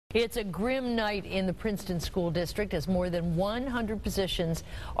It's a grim night in the Princeton School District as more than 100 positions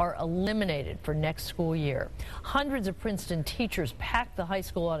are eliminated for next school year. Hundreds of Princeton teachers packed the high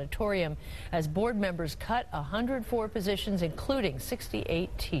school auditorium as board members cut 104 positions, including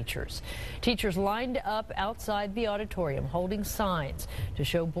 68 teachers. Teachers lined up outside the auditorium holding signs to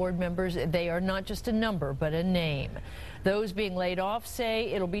show board members they are not just a number but a name. Those being laid off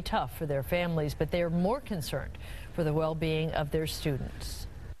say it'll be tough for their families, but they are more concerned for the well-being of their students.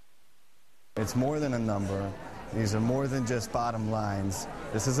 It's more than a number. These are more than just bottom lines.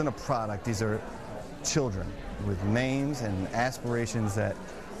 This isn't a product. These are children with names and aspirations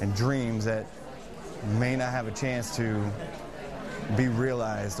and dreams that may not have a chance to be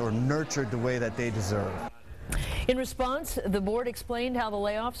realized or nurtured the way that they deserve. In response, the board explained how the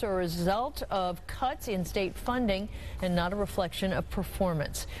layoffs are a result of cuts in state funding and not a reflection of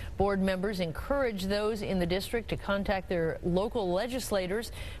performance. Board members encourage those in the district to contact their local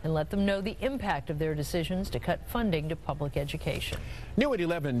legislators and let them know the impact of their decisions to cut funding to public education. New at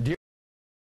 11.